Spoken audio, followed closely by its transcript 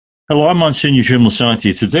Hello, I'm Monsignor Jim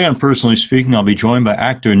Lisanti. Today on Personally Speaking, I'll be joined by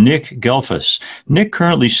actor Nick Gelfus. Nick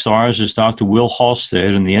currently stars as Dr. Will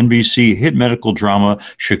Halstead in the NBC hit medical drama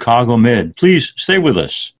Chicago Med. Please stay with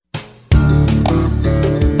us.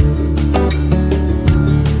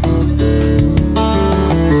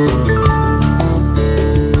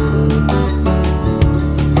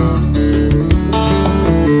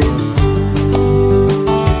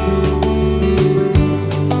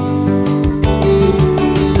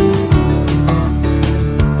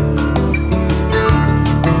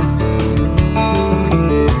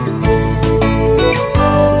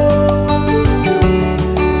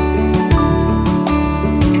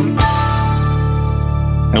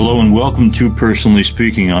 Welcome to Personally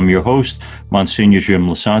Speaking. I'm your host, Monsignor Jim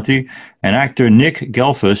Lisanti, and actor Nick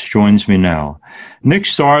Gelfus joins me now. Nick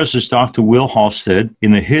stars as Dr. Will Halstead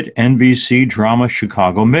in the hit NBC drama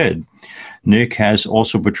Chicago Med. Nick has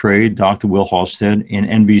also portrayed Dr. Will Halstead in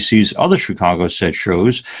NBC's other Chicago set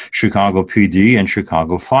shows, Chicago PD and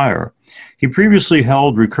Chicago Fire. He previously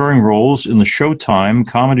held recurring roles in the Showtime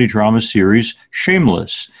comedy drama series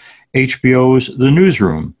Shameless, HBO's The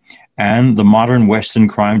Newsroom, and the modern Western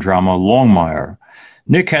crime drama Longmire.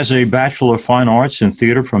 Nick has a Bachelor of Fine Arts in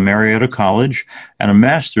Theater from Marietta College and a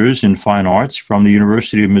Master's in Fine Arts from the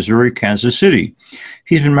University of Missouri, Kansas City.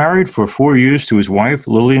 He's been married for 4 years to his wife,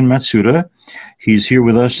 Lillian Matsuda. He's here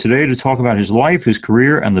with us today to talk about his life, his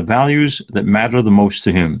career, and the values that matter the most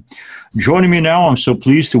to him. Joining me now, I'm so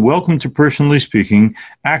pleased to welcome to Personally Speaking,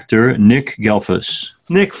 actor Nick Gelfus.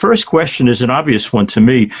 Nick, first question is an obvious one to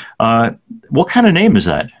me. What kind of name is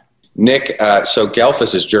that? Nick, so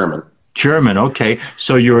Gelfus is German. German, okay.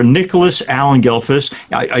 So you're Nicholas Allen Gelfus.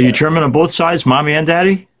 Are you German on both sides, mommy and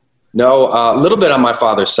daddy? No, a little bit on my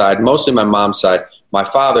father's side, mostly my mom's side. My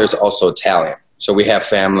father's also Italian, so we have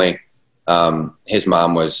family. His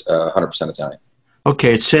mom was 100% Italian.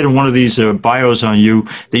 Okay, it said in one of these bios on you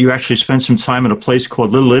that you actually spent some time in a place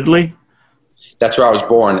called Little Italy? That's where I was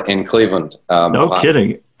born, in Cleveland. No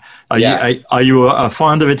kidding. Are you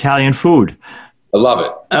fond of Italian food? I love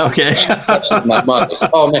it. Okay. My mother's.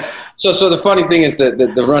 Oh man. So the funny thing is that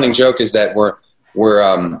the running joke is that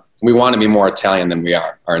we want to be more Italian than we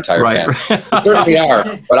are. Our entire family. We certainly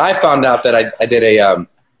are. But I found out that I did a one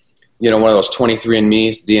of those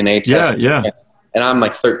 23andMe's DNA tests. Yeah. And I'm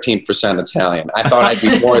like 13% Italian. I thought I'd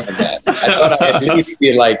be more than that. I thought I'd at least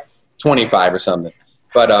be like 25 or something.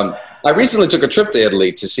 But I recently took a trip to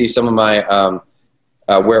Italy to see some of my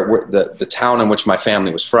where the town in which my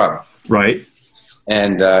family was from. Right.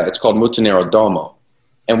 And it's called Montenero Domo.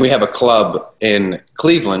 And we have a club in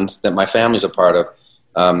Cleveland that my family's a part of,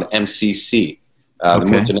 MCC, the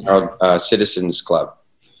Montenero Citizens Club,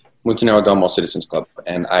 Montenero Domo Citizens Club.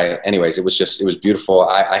 And it was beautiful.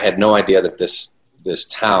 I had no idea that this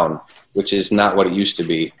town, which is not what it used to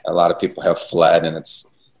be, a lot of people have fled and it's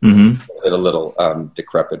a little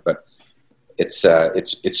decrepit, but it's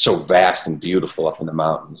so vast and beautiful up in the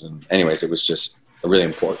mountains. And anyways, it was just really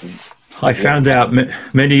important. I found out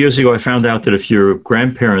many years ago, that if your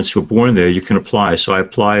grandparents were born there, you can apply. So I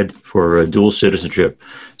applied for dual citizenship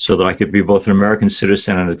so that I could be both an American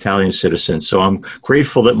citizen and an Italian citizen. So I'm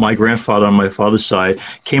grateful that my grandfather on my father's side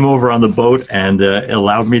came over on the boat and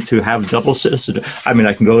allowed me to have double citizenship. I mean,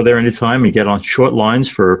 I can go there anytime and get on short lines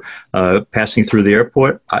for passing through the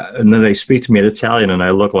airport. And then they speak to me in Italian and I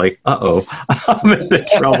look like, I'm in big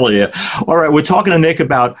trouble here. All right, we're talking to Nick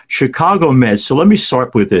about Chicago Med. So let me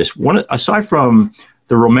start with this. Aside from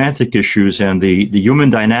the romantic issues and the human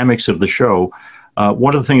dynamics of the show,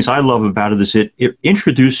 one of the things I love about it is it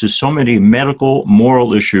introduces so many medical,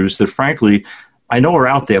 moral issues that, frankly, I know are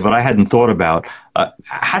out there, but I hadn't thought about.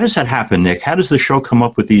 How does that happen, Nick? How does the show come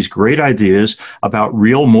up with these great ideas about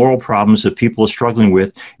real moral problems that people are struggling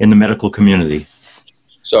with in the medical community?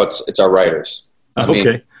 So it's our writers. I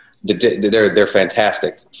mean, they're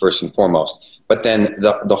fantastic, first and foremost. But then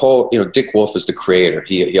the whole, Dick Wolf is the creator.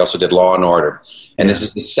 He also did Law and Order. And this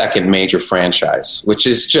is the second major franchise, which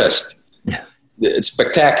is just... It's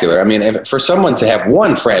spectacular. I mean, for someone to have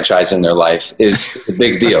one franchise in their life is a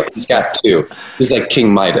big deal. He's got two. He's like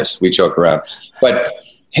King Midas. We joke around. But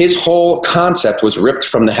his whole concept was ripped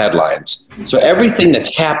from the headlines. So everything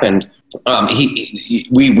that's happened,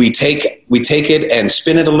 we take it and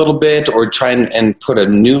spin it a little bit, or try and put a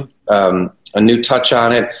new touch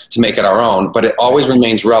on it to make it our own. But it always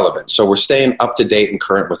remains relevant. So we're staying up to date and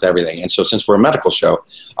current with everything. And so since we're a medical show,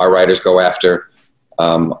 our writers go after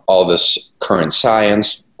all this current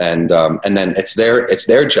science, and then it's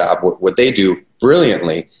their job. What they do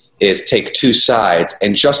brilliantly is take two sides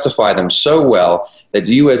and justify them so well that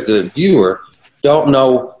you, as the viewer, don't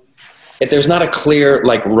know there's not a clear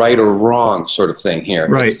like right or wrong sort of thing here.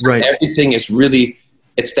 Right. Everything is really,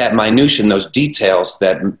 it's that minutia, those details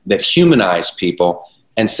that humanize people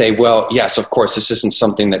and say, well, yes, of course, this isn't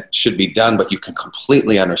something that should be done, but you can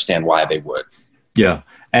completely understand why they would. Yeah.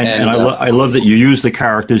 And I love that you use the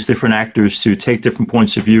characters, different actors, to take different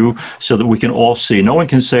points of view so that we can all see. No one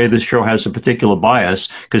can say this show has a particular bias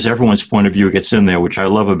because everyone's point of view gets in there, which I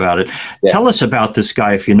love about it. Yeah. Tell us about this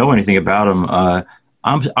guy if you know anything about him.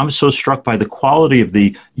 I'm so struck by the quality of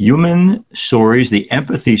the human stories, the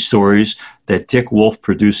empathy stories that Dick Wolf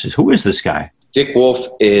produces. Who is this guy? Dick Wolf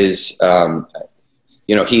is,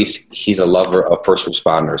 he's a lover of first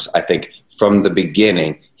responders. I think from the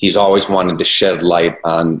beginning, he's always wanted to shed light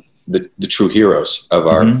on the true heroes of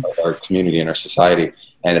our community and our society.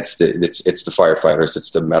 And it's the firefighters, it's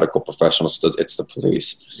the medical professionals, it's the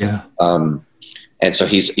police. Yeah. And so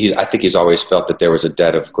I think he's always felt that there was a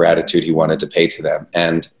debt of gratitude he wanted to pay to them.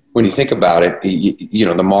 And when you think about it,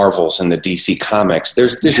 the Marvels and the DC comics,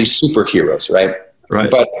 there's these superheroes, right? Right.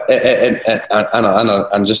 But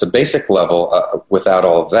on just a basic level, without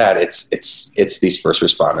all of that, it's these first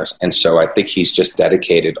responders. And so I think he's just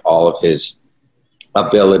dedicated all of his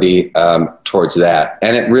ability towards that.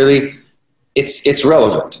 And it really, it's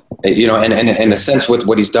relevant, and in a sense with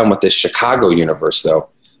what he's done with this Chicago universe, though,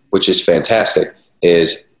 which is fantastic,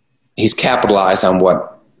 is he's capitalized on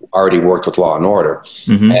what already worked with Law and Order,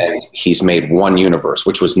 and he's made one universe,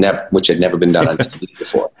 which had never been done on TV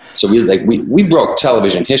before. So we broke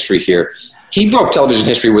television history here. He broke television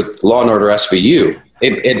history with Law and Order SVU.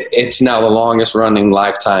 It's now the longest running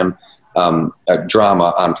lifetime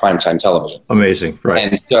drama on primetime television. Amazing,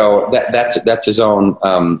 right? And so that's his own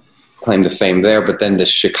claim to fame there. But then the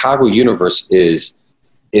Chicago universe is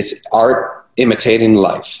art imitating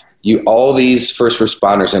life. All these first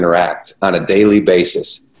responders interact on a daily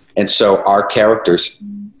basis. And so our characters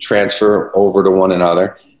transfer over to one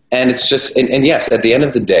another. And it's just, and yes, at the end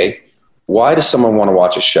of the day, why does someone want to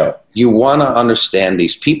watch a show? You want to understand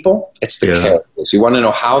these people. It's the characters. You want to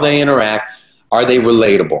know how they interact. Are they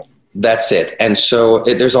relatable? That's it. And so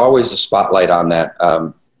there's always a spotlight on that,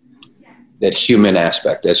 that human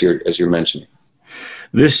aspect, as you're mentioning.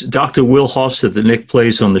 This Dr. Will Halstead that Nick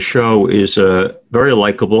plays on the show is very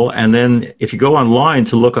likable. And then if you go online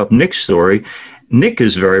to look up Nick's story, Nick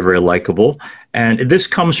is very, very likable. And this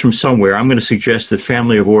comes from somewhere. I'm going to suggest that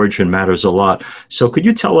family of origin matters a lot. So could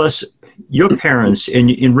you tell us, your parents,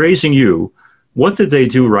 in raising you, what did they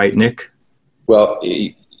do right, Nick? Well,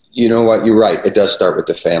 you know what? You're right. It does start with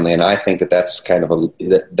the family. And I think that's kind of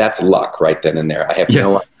that's luck right then and there. I have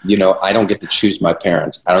I don't get to choose my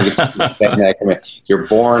parents. I don't get to choose the family I come in. You're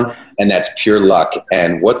born, and that's pure luck.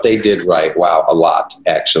 And what they did right, wow, a lot,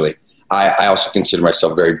 actually. I also consider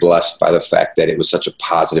myself very blessed by the fact that it was such a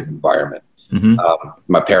positive environment.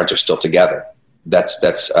 My parents are still together.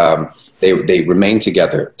 They remained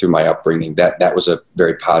together through my upbringing. That was a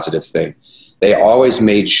very positive thing. They always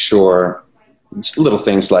made sure, little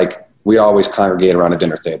things like we always congregate around a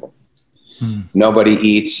dinner table. Nobody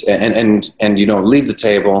eats, and you don't leave the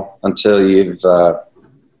table until you've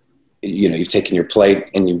taken your plate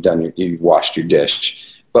and you've washed your dish.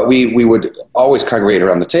 But we would always congregate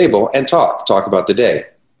around the table and talk about the day.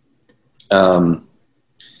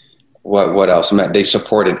 What else? They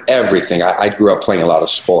supported everything. I grew up playing a lot of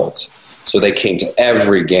sports, so they came to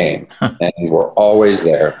every game and were always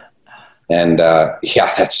there. And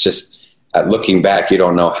that's just looking back. You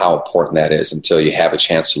don't know how important that is until you have a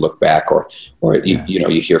chance to look back, or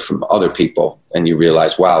you hear from other people and you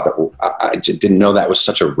realize, wow, I just didn't know that was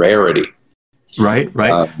such a rarity. Right.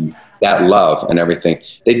 That love and everything.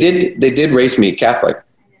 They did raise me Catholic.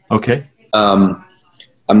 Okay.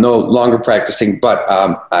 I'm no longer practicing, but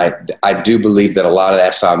I do believe that a lot of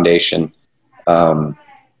that foundation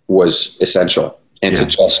was essential, and to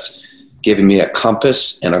just giving me a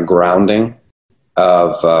compass and a grounding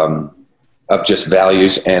of just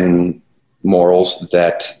values and morals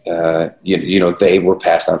that they were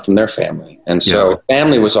passed on from their family, and so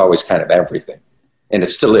family was always kind of everything, and it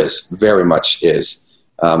still is, very much is.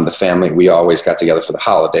 The family, we always got together for the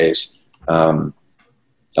holidays.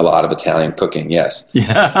 A lot of Italian cooking, yes.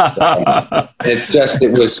 Yeah.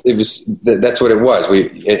 It was that's what it was.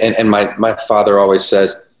 And my father always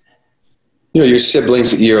says, your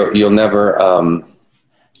siblings, you'll never.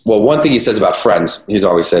 Well, one thing he says about friends, he's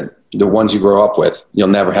always said, the ones you grow up with, you'll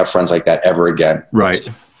never have friends like that ever again. Right.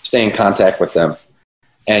 So stay in contact with them,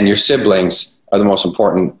 and your siblings are the most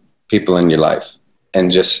important people in your life. And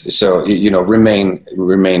just so remain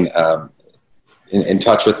in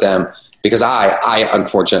touch with them, because I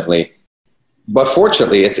unfortunately, but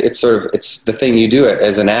fortunately, it's the thing you do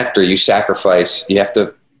as an actor. You sacrifice. You have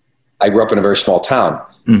to I grew up in a very small town.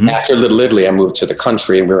 Mm-hmm. After Little Italy, I moved to the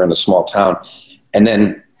country, and we were in a small town. And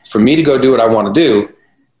then for me to go do what I want to do,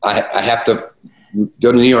 I have to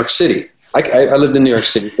go to New York City. I lived in New York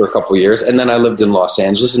City for a couple of years, and then I lived in Los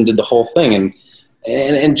Angeles and did the whole thing.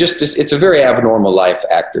 And just it's a very abnormal life,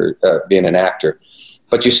 being an actor.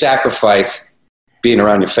 But you sacrifice being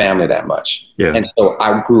around your family that much. Yeah. And so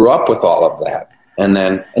I grew up with all of that. And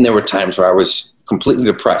there were times where I was completely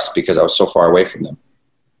depressed because I was so far away from them.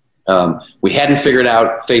 We hadn't figured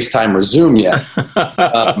out FaceTime or Zoom yet.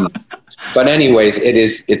 But anyways,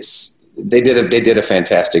 they did a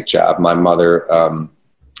fantastic job. My mother,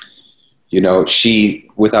 she,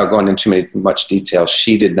 without going into much detail,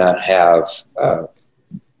 she did not have,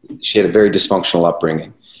 she had a very dysfunctional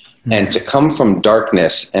upbringing. Mm-hmm. And to come from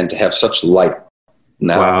darkness and to have such light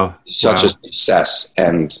now, such a success.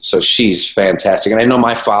 And so she's fantastic. And I know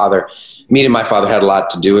meeting my father had a lot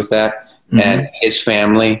to do with that. Mm-hmm. And his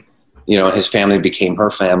family, his family became her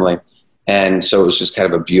family. And so it was just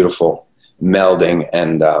kind of a beautiful melding.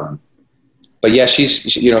 And, but yeah,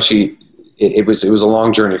 it was a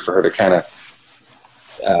long journey for her to kind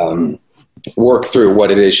of, work through what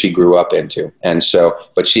it is she grew up into. And so,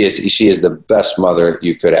 but she is the best mother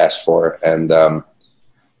you could ask for. And,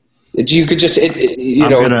 you could just, I'm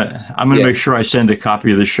gonna make sure I send a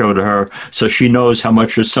copy of the show to her so she knows how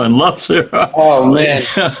much her son loves her. Oh man,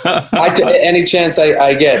 any chance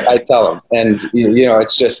I get, I tell him. And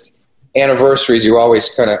it's just anniversaries. You always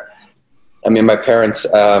kind of. I mean, my parents.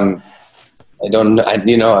 My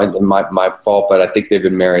fault, but I think they've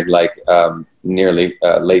been married like nearly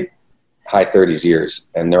high 30s years,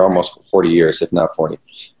 and they're almost 40 years, if not 40.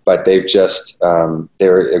 But they've just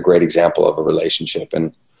they're a great example of a relationship,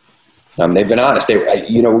 and. They've been honest.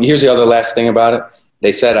 Here's the other last thing about it.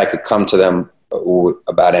 They said I could come to them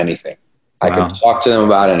about anything. I could talk to them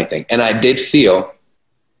about anything. And I did feel,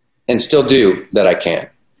 and still do, that I can.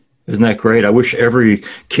 Isn't that great? I wish every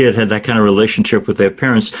kid had that kind of relationship with their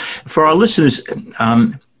parents. For our listeners,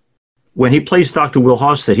 when he plays Dr. Will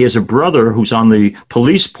Halstead, he has a brother who's on the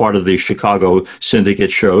police part of the Chicago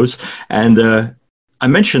syndicate shows. And I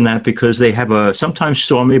mention that because they have a sometimes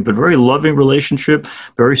stormy but very loving relationship,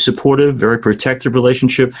 very supportive, very protective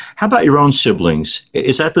relationship. How about your own siblings?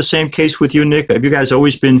 Is that the same case with you, Nick? Have you guys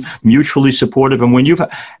always been mutually supportive? And when you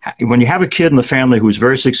have a kid in the family who's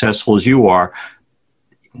very successful as you are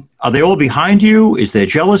they all behind you? Is there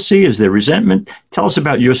jealousy? Is there resentment? Tell us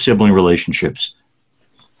about your sibling relationships.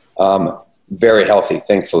 Very healthy,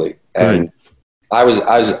 thankfully. Good. And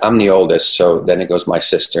I'm the oldest, so then it goes my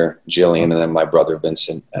sister, Jillian, and then my brother,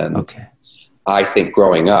 Vincent. And I think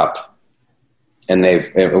growing up, and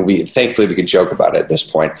thankfully we could joke about it at this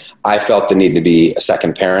point, I felt the need to be a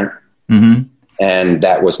second parent, and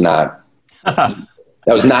that was not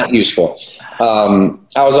useful. I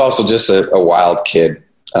was also just a wild kid.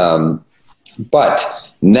 But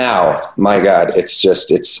now, my God,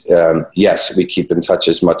 yes, we keep in touch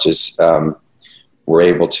as much as we're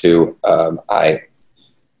able to.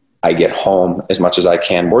 I get home as much as I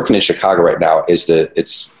can. Working in Chicago right now it's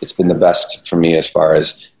been the best for me as far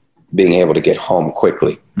as being able to get home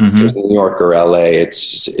quickly. Mm-hmm. New York or LA,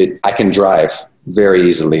 I can drive very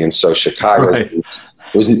easily, and so Chicago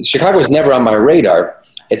was never on my radar.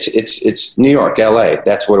 It's New York, LA.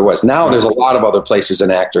 That's what it was. Now there's a lot of other places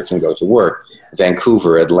an actor can go to work.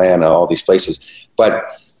 Vancouver, Atlanta, all these places, but.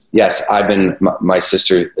 Yes, my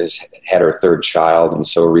sister has had her third child, and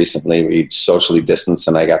so recently we socially distanced,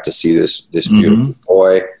 and I got to see this beautiful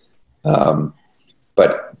boy.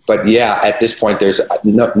 But yeah, at this point, there's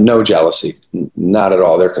no jealousy, not at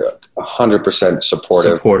all. They're 100%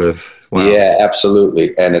 supportive. Wow. Yeah,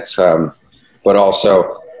 absolutely. And it's, but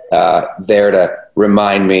also there to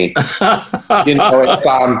remind me,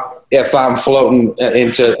 if I'm floating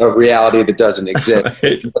into a reality that doesn't exist.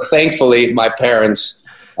 Right. But thankfully, my parents.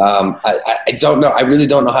 I don't know. I really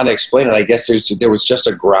don't know how to explain it. I guess there was just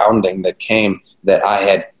a grounding that came that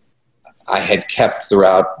I had kept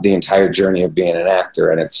throughout the entire journey of being an actor.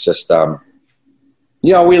 And it's just,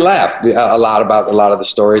 we laugh a lot about a lot of the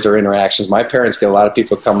stories or interactions. My parents get a lot of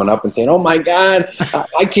people coming up and saying, "Oh my God,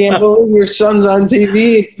 I can't believe your son's on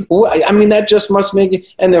TV. I mean, that just must make you."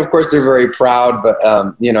 And then, of course, they're very proud, but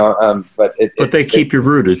but they keep you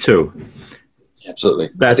rooted too. Absolutely.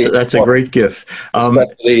 That's a great gift.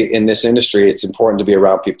 Especially in this industry, it's important to be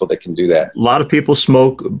around people that can do that. A lot of people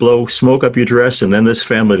blow smoke up your dress, and then this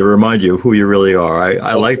family to remind you of who you really are.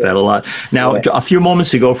 I like that a lot. Now, a few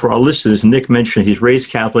moments ago for our listeners, Nick mentioned he's raised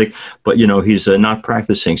Catholic, but he's not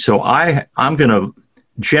practicing. So I'm going to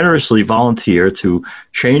generously volunteer to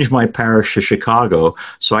change my parish to Chicago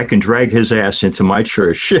so I can drag his ass into my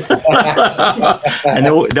church. And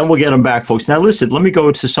then we'll get him back, folks. Now, listen, let me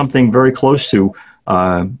go to something very close to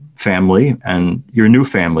family and your new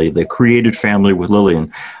family, the created family with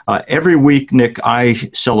Lillian. Every week, Nick, I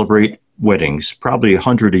celebrate weddings, probably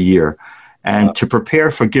 100 a year. And to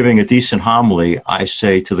prepare for giving a decent homily, I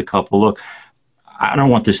say to the couple, look, I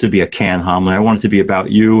don't want this to be a canned homily. I want it to be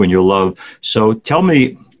about you and your love. So tell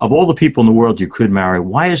me, of all the people in the world you could marry,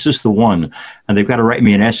 why is this the one? And they've got to write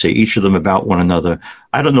me an essay, each of them about one another.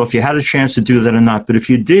 I don't know if you had a chance to do that or not, but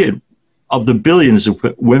if you did, of the billions of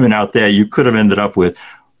women out there you could have ended up with,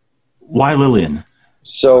 why Lillian?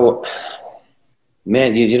 So,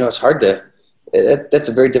 man, you know, it's hard to, that's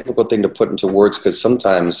a very difficult thing to put into words, because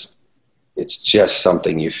sometimes it's just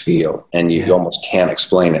something you feel and you almost can't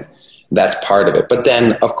explain it. That's part of it. But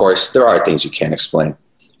then, of course, there are things you can't explain.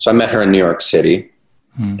 So I met her in New York City,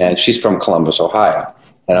 and she's from Columbus, Ohio,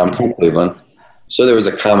 and I'm from Cleveland. So there was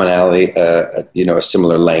a commonality, you know, a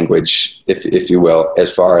similar language, if you will,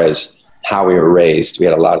 as far as how we were raised. We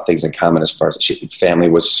had a lot of things in common as far as family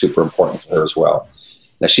was super important to her as well.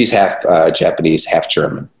 Now, she's half Japanese, half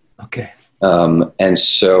German. Okay. And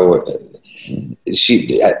so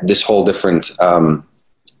this whole different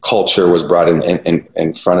culture was brought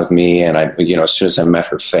in front of me, and I, you know, as soon as I met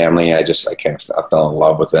her family, I fell in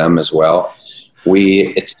love with them as well.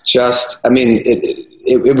 It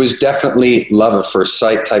was definitely love at first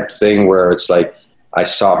sight type thing, where it's like I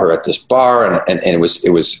saw her at this bar, and it was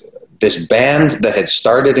this band that had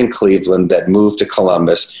started in Cleveland that moved to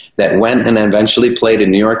Columbus, that went and eventually played in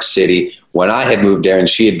New York City when I had moved there and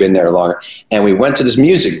she had been there longer. And we went to this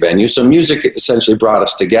music venue. So music essentially brought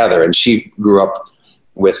us together, and she grew up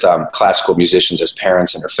with classical musicians as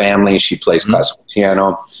parents in her family. She plays classical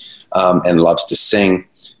piano and loves to sing.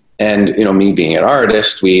 And, you know, me being an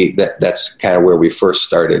artist, that's kind of where we first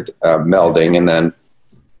started melding. And then,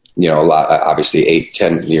 you know, obviously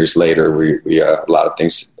 8-10 years later, we a lot of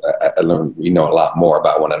things I learned. We know a lot more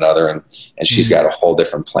about one another, and she's got a whole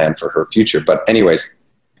different plan for her future. But anyways,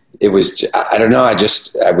 it was, I don't know.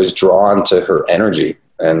 I was drawn to her energy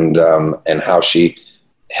and how she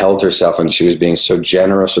held herself, and she was being so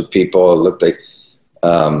generous with people. It looked like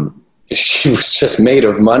she was just made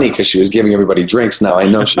of money because she was giving everybody drinks. Now I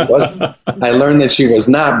know she wasn't. I learned that she was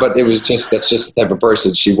not, but that's just the type of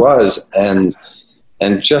person she was, and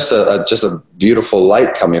just a beautiful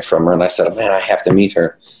light coming from her. And I said, man, I have to meet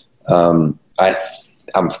her. I'm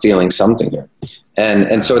feeling something here,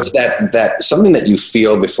 and so it's that something that you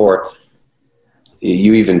feel before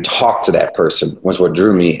you even talk to that person was what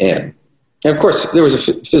drew me in. And of course, there was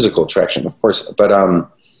a physical attraction, of course, but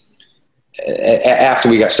after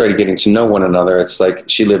we started getting to know one another, it's like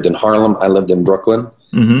she lived in Harlem, I lived in Brooklyn,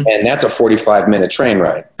 and that's a 45-minute train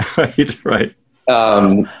ride. Right.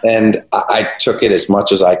 And I took it as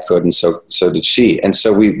much as I could, and so did she. And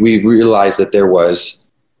so we realized that there was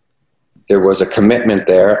a commitment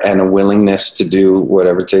there and a willingness to do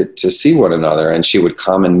whatever to see one another. And she would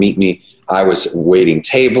come and meet me. I was waiting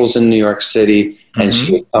tables in New York City, and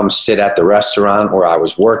she would come sit at the restaurant where I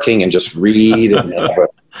was working and just read and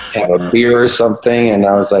have a beer or something. And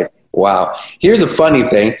I was like, wow. Here's the funny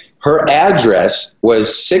thing. Her address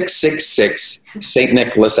was 666 St.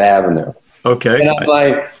 Nicholas Avenue. Okay. And I'm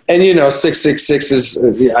like, and you know, 666 is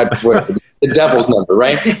the devil's number,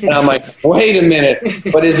 right? And I'm like, wait a minute,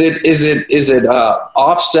 but is it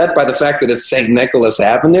offset by the fact that it's St. Nicholas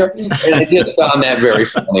Avenue? And I just found that very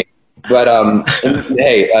funny. But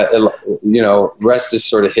hey, you know, rest is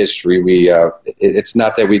sort of history. It's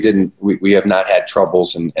not that we have not had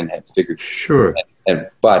troubles and have figured. Sure.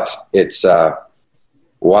 But it's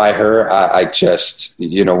why her? I just,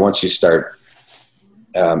 you know, once you start,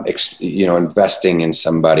 you know, investing in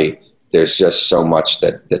somebody, there's just so much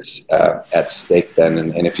that's at stake then.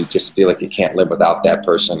 And if you just feel like you can't live without that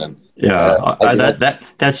person, and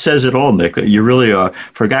that says it all, Nick. You really are.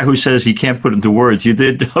 For a guy who says he can't put it into words, you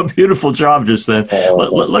did a beautiful job just then.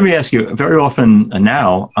 Let me ask you, very often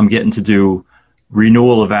now I'm getting to do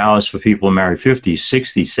renewal of vows for people married 50,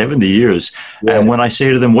 60, 70 years. Yeah. And when I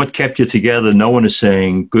say to them, what kept you together? No one is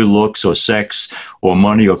saying good looks or sex or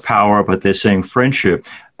money or power, but they're saying friendship.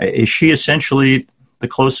 Is she essentially the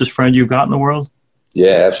closest friend you got in the world?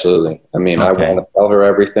 Yeah, absolutely. I mean, okay. I want to tell her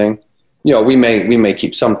everything. You know, we may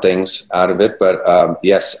keep some things out of it, but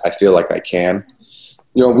yes, I feel like I can.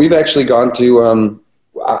 You know, we've actually gone to,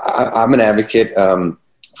 I'm an advocate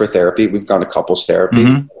for therapy. We've gone to couples therapy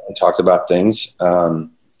and talked about things.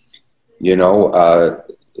 You know,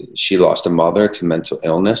 she lost a mother to mental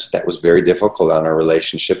illness. That was very difficult on our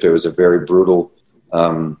relationship. It was a very brutal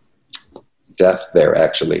death there,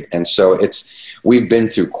 actually. And so we've been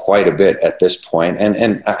through quite a bit at this point.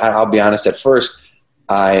 And I'll be honest, at first,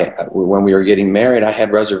 when we were getting married, I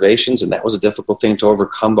had reservations, and that was a difficult thing to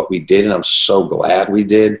overcome, but we did, and I'm so glad we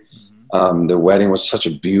did. The wedding was such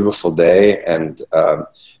a beautiful day, and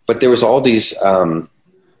but there was all these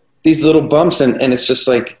little bumps, and it's just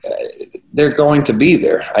like they're going to be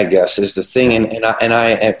there, I guess, is the thing. And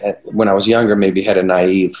I when I was younger, maybe had a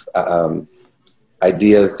naive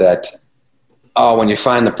idea that, when you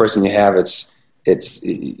find the person you have, it's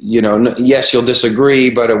yes, you'll disagree,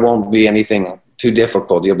 but it won't be anything too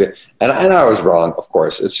difficult. And I was wrong, of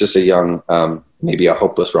course. It's just a young, maybe a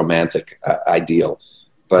hopeless romantic ideal.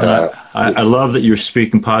 But I love that you're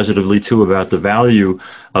speaking positively, too, about the value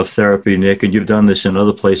of therapy, Nick, and you've done this in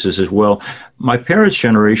other places as well. My parents'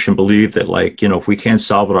 generation believed that, if we can't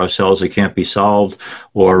solve it ourselves, it can't be solved,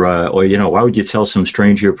 or why would you tell some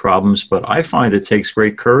stranger your problems? But I find it takes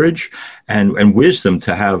great courage and wisdom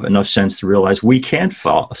to have enough sense to realize we can't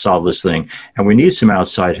solve this thing, and we need some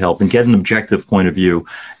outside help and get an objective point of view.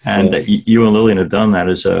 And you and Lillian have done that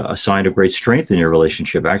as a sign of great strength in your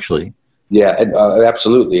relationship, actually. Yeah,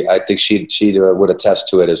 absolutely. I think she would attest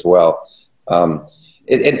to it as well. And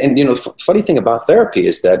funny thing about therapy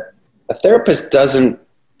is that a therapist doesn't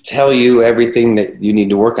tell you everything that you need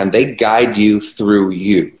to work on. They guide you through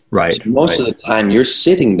you. Right. So most of the time you're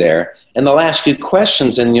sitting there and they'll ask you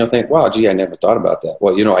questions and you'll think, wow, gee, I never thought about that.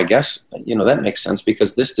 Well, I guess, that makes sense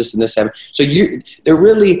because this, and this happened. So they're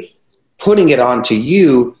really putting it onto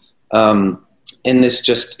you, in this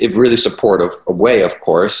really supportive way, of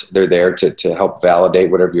course. They're there to help validate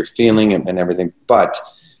whatever you're feeling and everything, but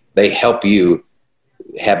they help you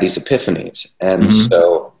have these epiphanies. And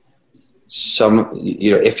so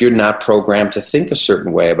if you're not programmed to think a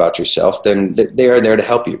certain way about yourself, then they are there to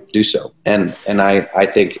help you do so. And I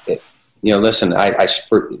think, listen,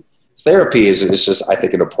 therapy is just, I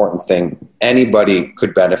think, an important thing. Anybody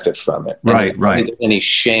could benefit from it. Right. There's any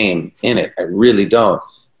shame in it. I really don't.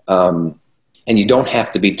 And you don't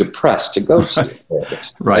have to be depressed to go see a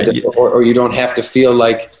therapist. Right. Or you don't have to feel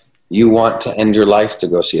like you want to end your life to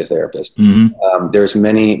go see a therapist. There's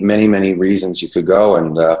many, many, many reasons you could go.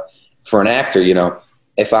 And for an actor,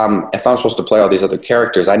 if I'm supposed to play all these other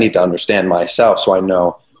characters, I need to understand myself so I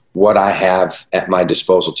know what I have at my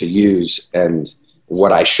disposal to use and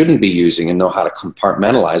what I shouldn't be using, and know how to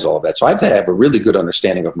compartmentalize all of that. So I have to have a really good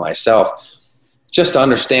understanding of myself, just to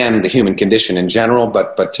understand the human condition in general,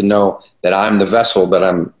 but to know that I'm the vessel that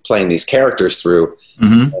I'm playing these characters through.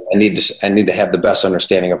 I need to have the best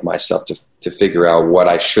understanding of myself to figure out what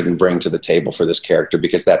I shouldn't bring to the table for this character,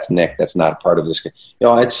 because that's Nick. That's not part of this.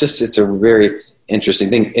 It's a very interesting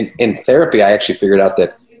thing. In therapy, I actually figured out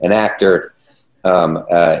that an actor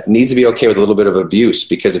needs to be okay with a little bit of abuse,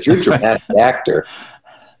 because if you're a dramatic actor,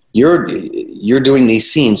 you're doing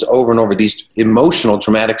these scenes over and over, these emotional,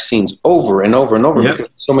 dramatic scenes over and over and over. Yep.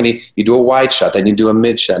 Because so many, you do a wide shot, then you do a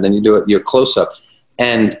mid shot, then you do your close up,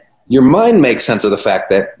 and your mind makes sense of the fact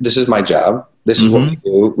that this is my job. This is what we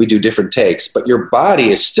do. We do different takes, but your body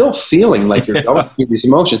is still feeling like you're going through these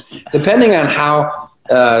emotions, depending on how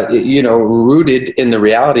rooted in the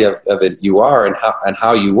reality of it you are and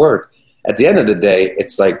how you work. At the end of the day,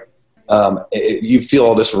 it's like, you feel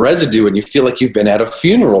all this residue, and you feel like you've been at a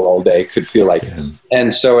funeral all day. Could feel like,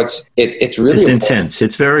 and so it's really intense.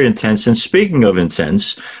 It's very intense. And speaking of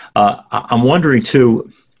intense, I'm wondering too,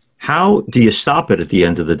 how do you stop it at the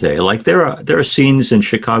end of the day? Like there are scenes in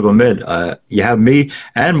Chicago Med. You have me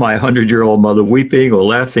and my 100-year-old mother weeping or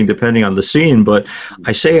laughing, depending on the scene. But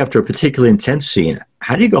I say, after a particularly intense scene,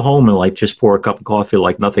 how do you go home and just pour a cup of coffee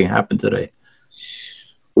like nothing happened today?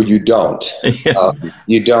 Well, you don't.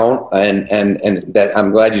 You don't, and that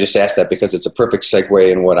I'm glad you just asked that, because it's a perfect segue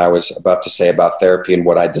in what I was about to say about therapy and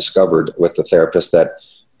what I discovered with the therapist. That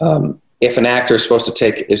if an actor is supposed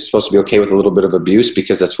to be okay with a little bit of abuse,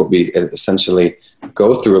 because that's what we essentially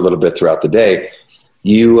go through a little bit throughout the day.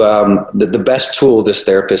 The best tool, this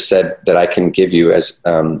therapist said, that I can give you as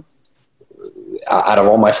out of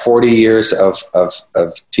all my 40 years of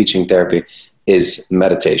teaching therapy is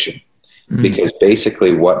meditation. Because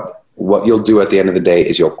basically what you'll do at the end of the day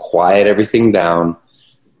is you'll quiet everything down.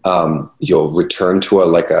 You'll return to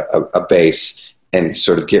a base and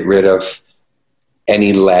sort of get rid of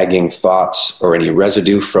any lagging thoughts or any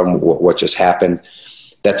residue from what just happened.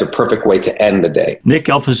 That's a perfect way to end the day. Nick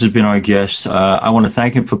Gelfus has been our guest. I want to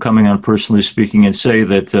thank him for coming on Personally Speaking, and say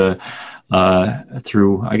that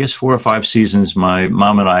through, I guess, 4 or 5 seasons. My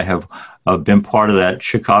mom and I have been part of that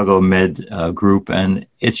Chicago Med group, and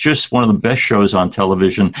it's just one of the best shows on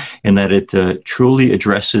television in that it truly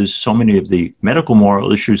addresses so many of the medical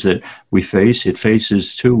moral issues that we face. It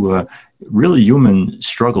faces too really human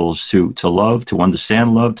struggles to love, to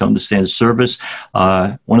understand service.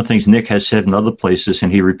 One of the things Nick has said in other places,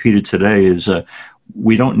 and he repeated today, is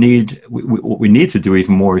what we need to do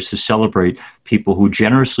even more is to celebrate people who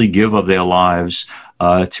generously give of their lives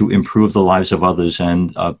to improve the lives of others.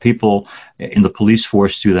 And people in the police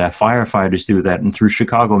force do that, firefighters do that. And through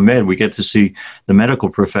Chicago Med, we get to see the medical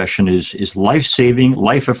profession is life-saving,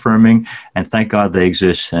 life-affirming, and thank God they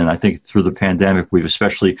exist. And I think through the pandemic, we've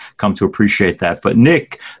especially come to appreciate that. But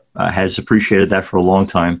Nick has appreciated that for a long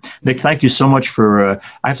time. Nick, thank you so much for,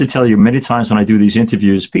 I have to tell you, many times when I do these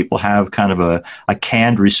interviews, people have kind of a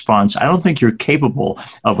canned response. I don't think you're capable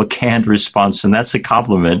of a canned response, and that's a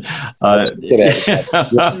compliment.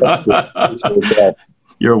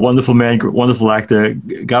 You're a wonderful man, wonderful actor.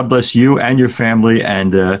 God bless you and your family,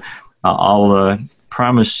 and I'll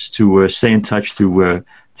promise to stay in touch to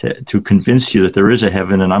convince you that there is a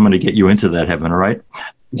heaven, and I'm going to get you into that heaven, all right?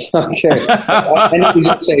 Okay. I need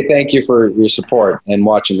to say thank you for your support and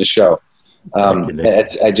watching the show.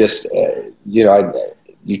 I just,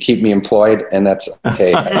 you keep me employed, and that's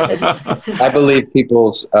okay. I believe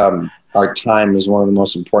people's, our time is one of the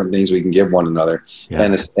most important things we can give one another. Yeah.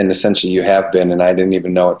 And essentially you have been, and I didn't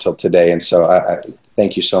even know it till today. And so I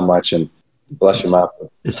thank you so much, and bless your mom.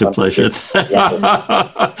 It's a pleasure.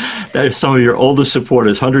 That is some of your oldest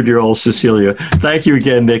supporters, 100-year-old Cecilia. Thank you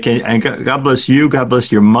again, Nick, and God bless you. God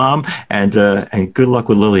bless your mom, and good luck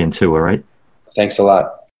with Lillian too. All right. Thanks a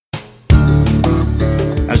lot.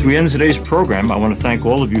 As we end today's program, I want to thank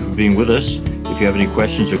all of you for being with us. If you have any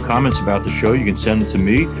questions or comments about the show, you can send them to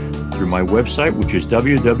me through my website, which is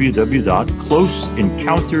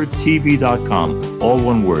www.closeencountertv.com. All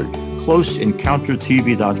one word,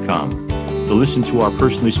 closeencountertv.com. To listen to our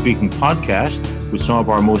Personally Speaking podcast with some of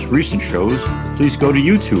our most recent shows, please go to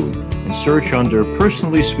YouTube and search under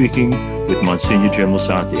Personally Speaking with Monsignor Jim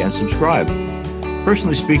Lisante and subscribe.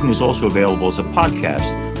 Personally Speaking is also available as a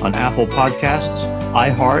podcast on Apple Podcasts,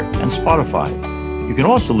 iHeart, and Spotify. You can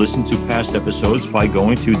also listen to past episodes by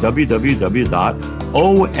going to www.ollmp.org,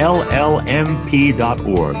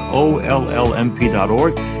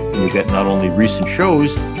 ollmp.org, and you get not only recent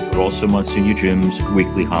shows, but also Monsignor Jim's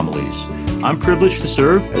weekly homilies. I'm privileged to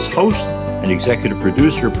serve as host and executive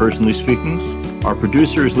producer of Personally Speaking. Our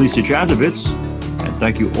producer is Lisa Jandovitz, and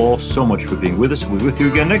thank you all so much for being with us. We'll be with you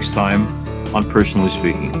again next time on Personally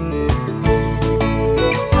Speaking.